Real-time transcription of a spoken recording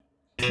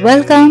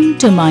Welcome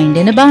to Mind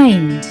in a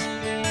Bind.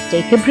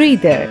 Take a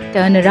breather,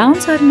 turn around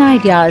certain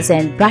ideas,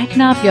 and brighten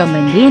up your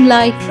mundane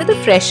life with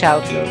a fresh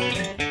outlook.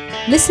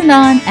 Listen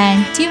on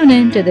and tune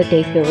in to the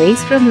Takeaways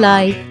from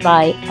Life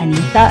by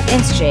Anita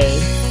S.J.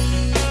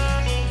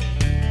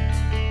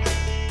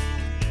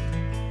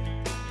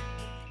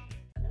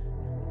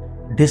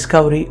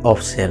 Discovery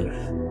of self.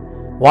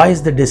 Why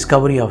is the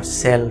discovery of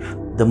self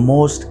the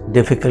most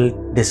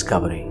difficult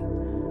discovery?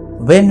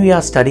 When we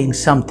are studying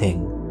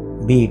something,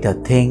 be it a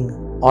thing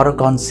or a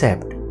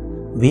concept,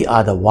 we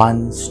are the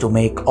ones to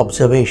make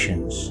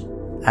observations,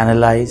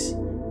 analyze,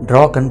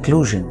 draw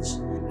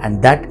conclusions,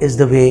 and that is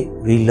the way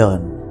we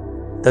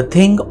learn. The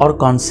thing or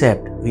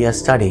concept we are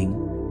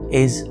studying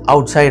is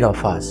outside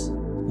of us,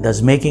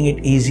 thus making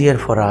it easier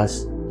for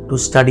us to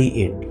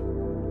study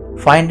it.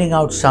 Finding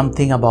out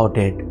something about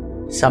it,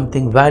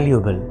 something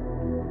valuable,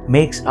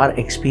 makes our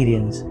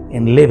experience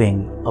in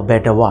living a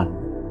better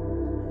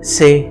one.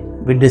 Say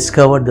we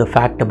discovered the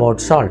fact about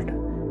salt,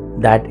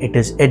 that it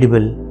is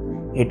edible,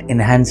 it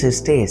enhances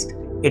taste,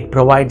 it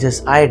provides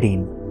us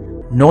iodine.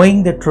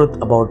 Knowing the truth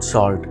about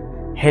salt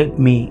helped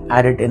me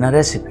add it in a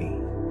recipe,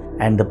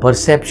 and the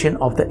perception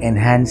of the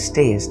enhanced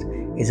taste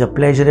is a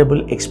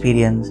pleasurable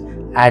experience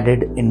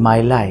added in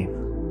my life.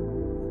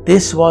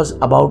 This was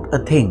about a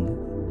thing.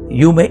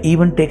 You may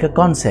even take a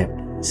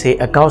concept, say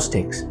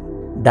acoustics,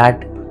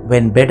 that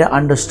when better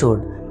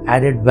understood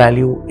added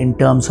value in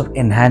terms of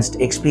enhanced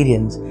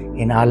experience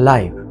in our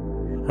life.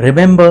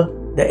 Remember,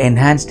 the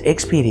enhanced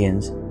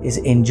experience is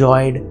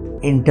enjoyed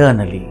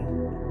internally,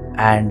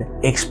 and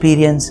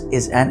experience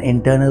is an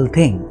internal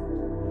thing,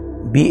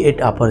 be it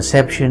a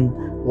perception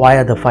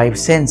via the five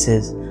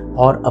senses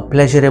or a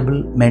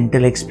pleasurable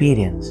mental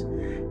experience.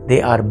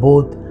 They are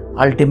both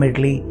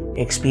ultimately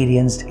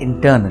experienced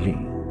internally.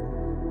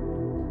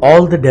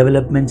 All the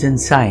developments in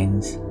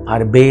science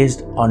are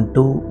based on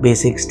two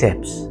basic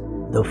steps.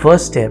 The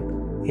first step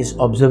is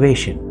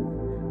observation,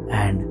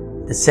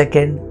 and the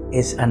second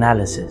is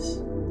analysis.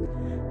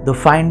 The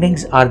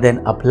findings are then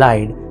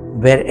applied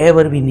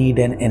wherever we need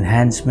an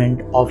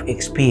enhancement of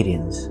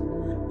experience.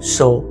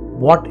 So,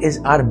 what is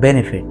our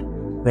benefit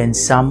when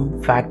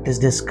some fact is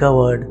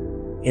discovered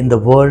in the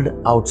world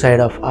outside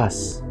of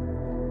us?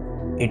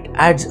 It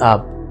adds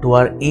up to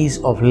our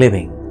ease of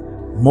living,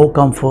 more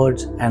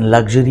comforts and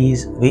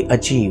luxuries we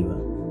achieve.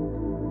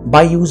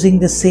 By using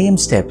the same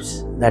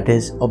steps, that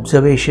is,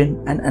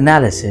 observation and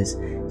analysis,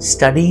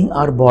 studying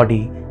our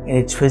body in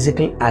its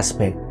physical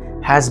aspect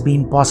has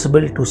been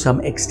possible to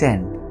some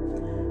extent.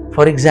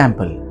 For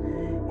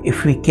example,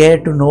 if we care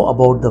to know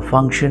about the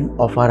function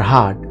of our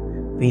heart,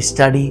 we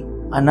study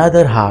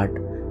another heart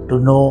to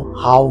know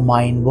how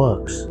mine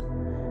works.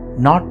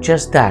 Not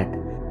just that,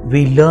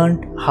 we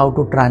learned how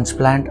to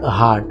transplant a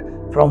heart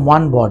from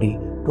one body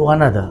to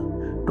another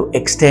to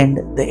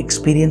extend the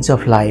experience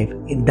of life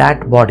in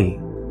that body.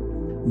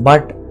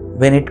 But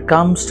when it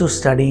comes to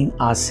studying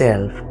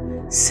ourself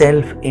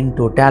in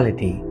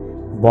totality,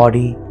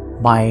 body,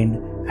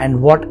 mind, and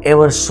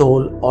whatever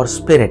soul or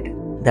spirit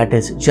that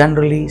is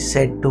generally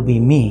said to be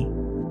me,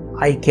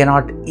 I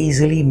cannot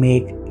easily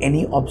make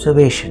any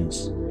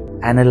observations,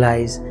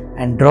 analyze,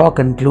 and draw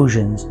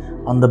conclusions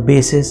on the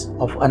basis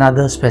of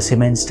another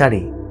specimen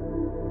study.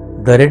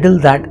 The riddle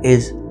that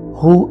is,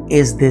 who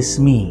is this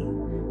me,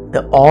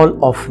 the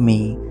all of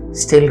me,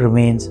 still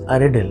remains a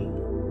riddle.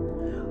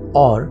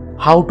 Or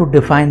how to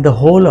define the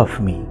whole of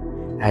me,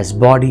 as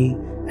body,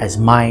 as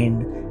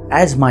mind,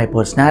 as my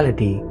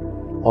personality,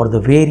 or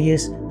the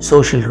various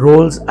social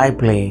roles I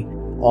play,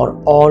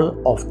 or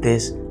all of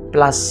this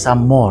plus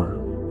some more.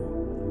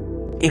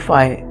 If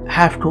I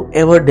have to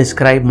ever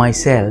describe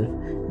myself,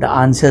 the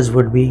answers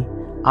would be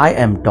I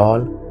am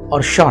tall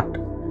or short,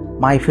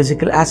 my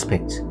physical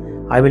aspects.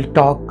 I will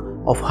talk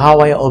of how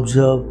I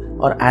observe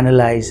or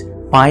analyze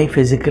my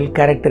physical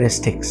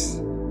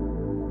characteristics.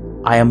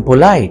 I am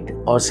polite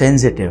or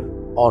sensitive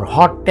or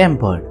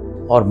hot-tempered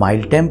or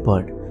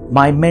mild-tempered,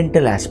 my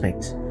mental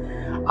aspects.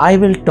 I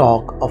will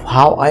talk of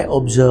how I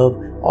observe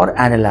or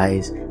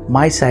analyze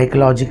my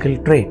psychological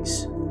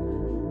traits.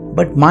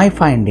 But my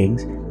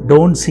findings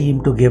don't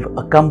seem to give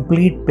a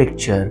complete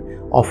picture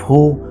of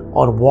who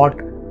or what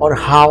or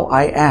how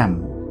I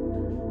am.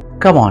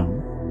 Come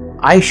on,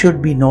 I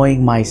should be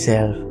knowing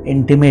myself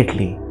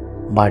intimately,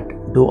 but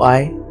do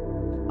I?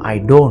 I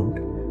don't.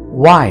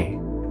 Why?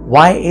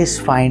 Why is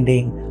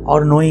finding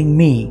or knowing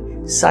me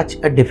such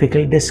a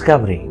difficult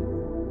discovery?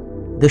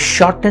 The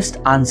shortest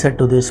answer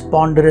to this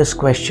ponderous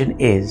question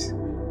is,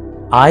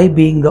 I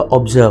being the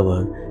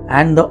observer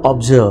and the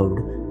observed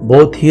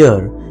both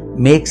here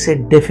makes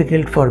it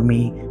difficult for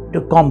me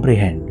to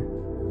comprehend.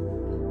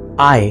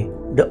 I,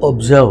 the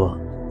observer,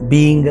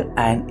 being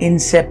an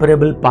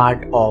inseparable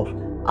part of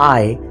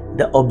I,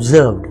 the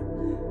observed,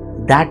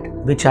 that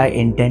which I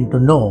intend to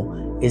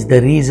know is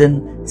the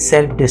reason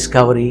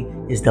self-discovery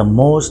is the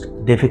most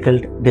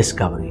difficult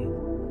discovery.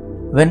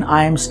 When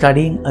I am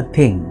studying a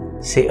thing,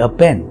 say a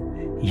pen,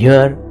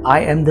 here I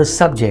am the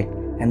subject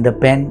and the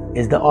pen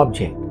is the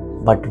object.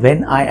 But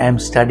when I am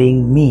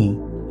studying me,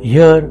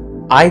 here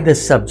I the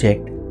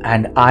subject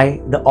and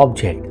I, the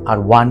object,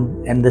 are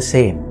one and the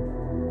same.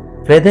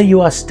 Whether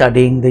you are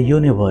studying the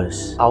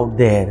universe out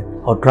there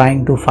or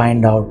trying to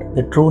find out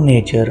the true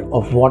nature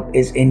of what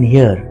is in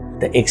here,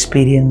 the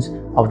experience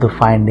of the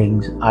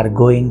findings are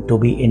going to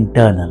be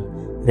internal.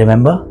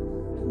 Remember?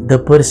 The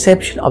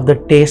perception of the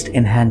taste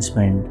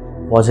enhancement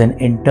was an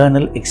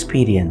internal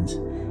experience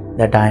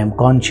that I am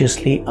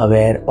consciously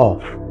aware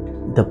of.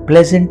 The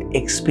pleasant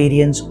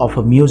experience of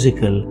a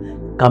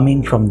musical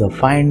coming from the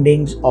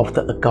findings of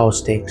the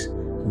acoustics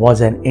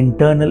was an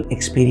internal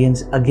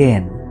experience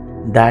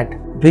again, that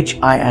which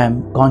I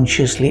am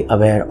consciously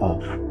aware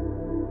of.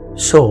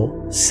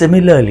 So,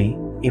 similarly,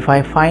 if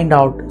I find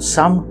out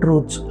some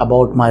truths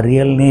about my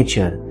real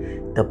nature,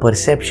 the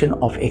perception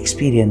of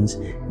experience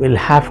will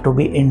have to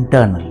be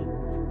internal,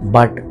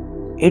 but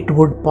it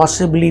would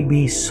possibly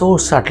be so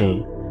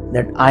subtle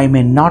that I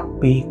may not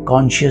be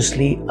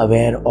consciously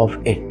aware of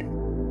it.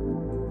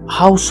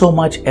 How so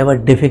much ever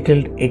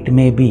difficult it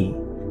may be,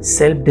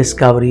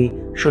 self-discovery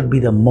should be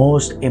the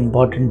most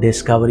important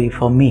discovery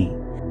for me,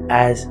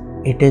 as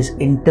it is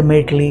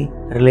intimately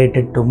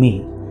related to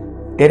me,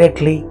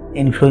 directly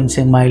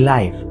influencing my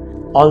life,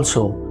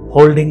 also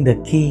holding the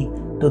key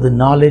to the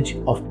knowledge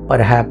of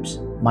perhaps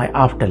my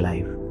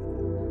afterlife.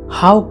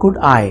 How could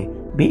I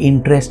be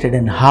interested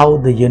in how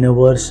the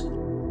universe,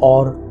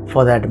 or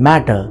for that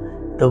matter,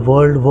 the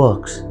world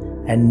works,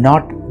 and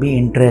not be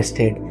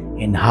interested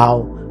in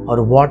how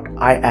or what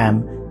I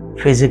am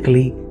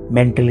physically,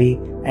 mentally,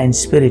 and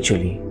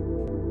spiritually?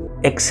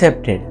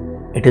 Accepted,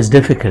 it is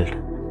difficult,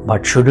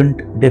 but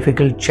shouldn't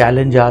difficult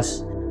challenge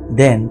us?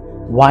 Then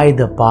why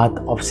the path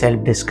of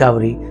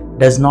self-discovery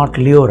does not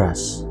lure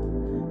us?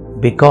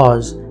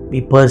 Because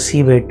we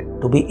perceive it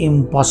to be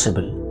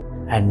impossible,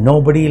 and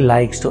nobody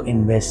likes to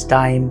invest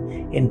time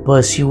in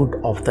pursuit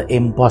of the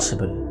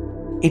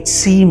impossible. It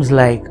seems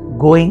like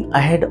going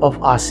ahead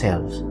of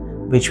ourselves,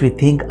 which we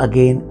think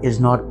again is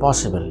not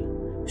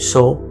possible.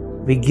 So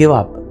we give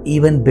up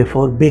even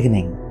before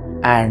beginning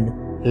and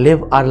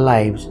live our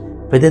lives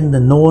within the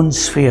known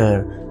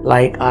sphere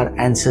like our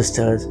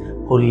ancestors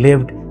who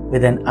lived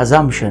with an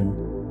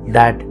assumption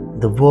that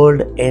the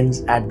world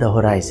ends at the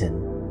horizon.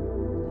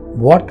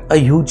 What a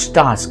huge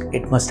task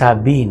it must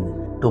have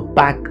been to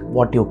pack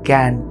what you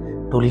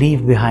can, to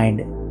leave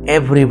behind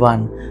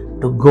everyone,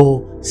 to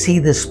go see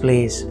this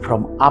place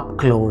from up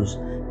close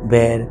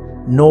where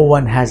no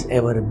one has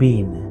ever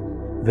been,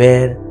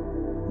 where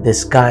the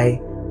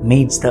sky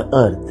meets the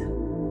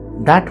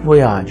earth. That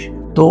voyage,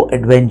 though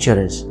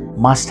adventurous,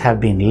 must have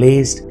been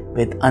laced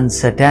with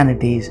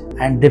uncertainties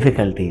and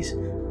difficulties,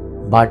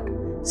 but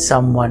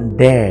someone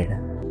dared.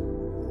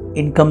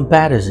 In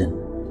comparison,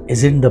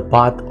 isn't the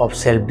path of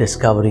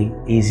self-discovery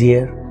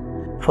easier?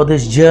 For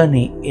this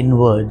journey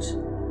inwards,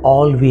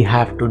 all we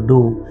have to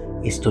do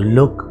is to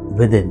look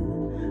within,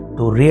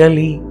 to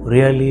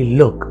really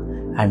look,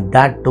 and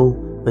that too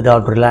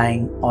without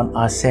relying on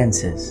our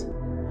senses.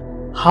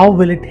 How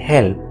will it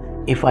help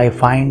if I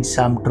find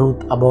some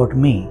truth about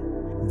me?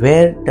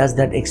 Where does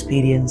that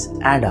experience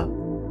add up?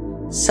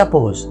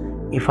 Suppose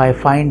if I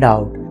find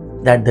out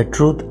that the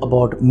truth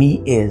about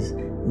me is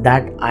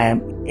that I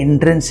am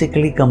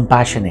intrinsically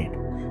compassionate,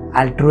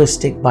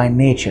 altruistic by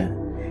nature,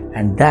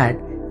 and that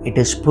it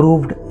is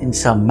proved in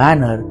some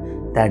manner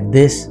that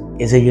this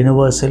is a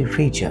universal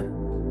feature,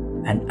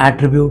 an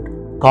attribute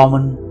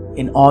common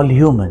in all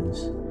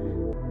humans.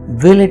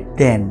 Will it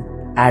then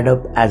add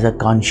up as a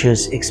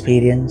conscious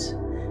experience?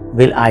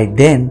 Will I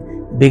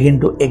then begin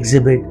to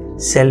exhibit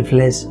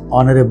selfless,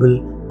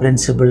 honorable,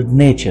 principled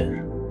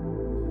nature?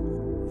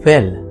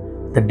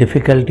 Well, the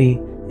difficulty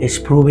is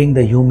proving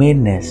the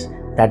humaneness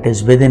that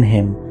is within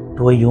him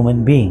to a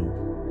human being.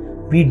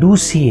 We do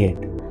see it,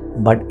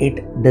 but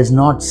it does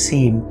not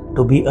seem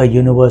to be a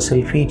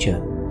universal feature.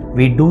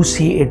 We do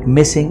see it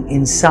missing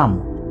in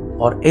some,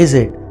 or is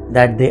it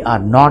that they are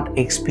not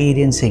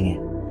experiencing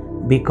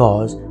it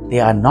because they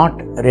are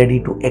not ready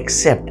to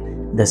accept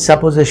the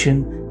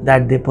supposition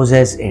that they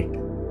possess it?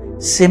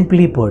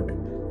 Simply put,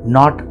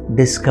 not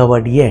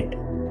discovered yet,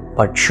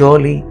 but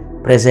surely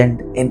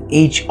present in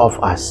each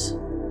of us.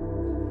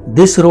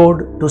 This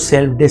road to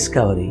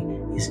self-discovery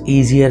is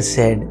easier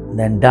said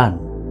than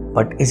done,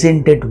 but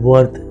isn't it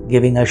worth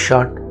giving a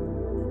shot?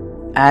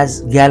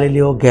 As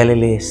Galileo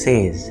Galilei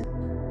says,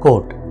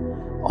 quote,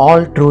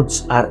 "All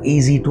truths are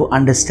easy to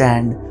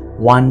understand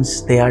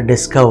once they are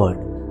discovered.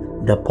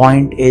 The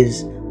point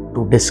is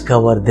to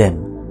discover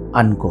them."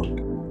 Unquote.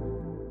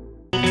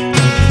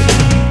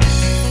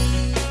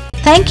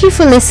 Thank you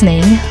for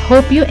listening.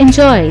 Hope you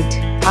enjoyed.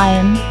 I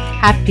am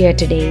happier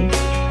today.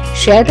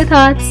 Share the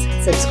thoughts,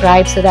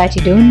 subscribe so that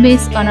you don't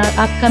miss on our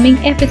upcoming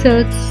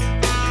episodes.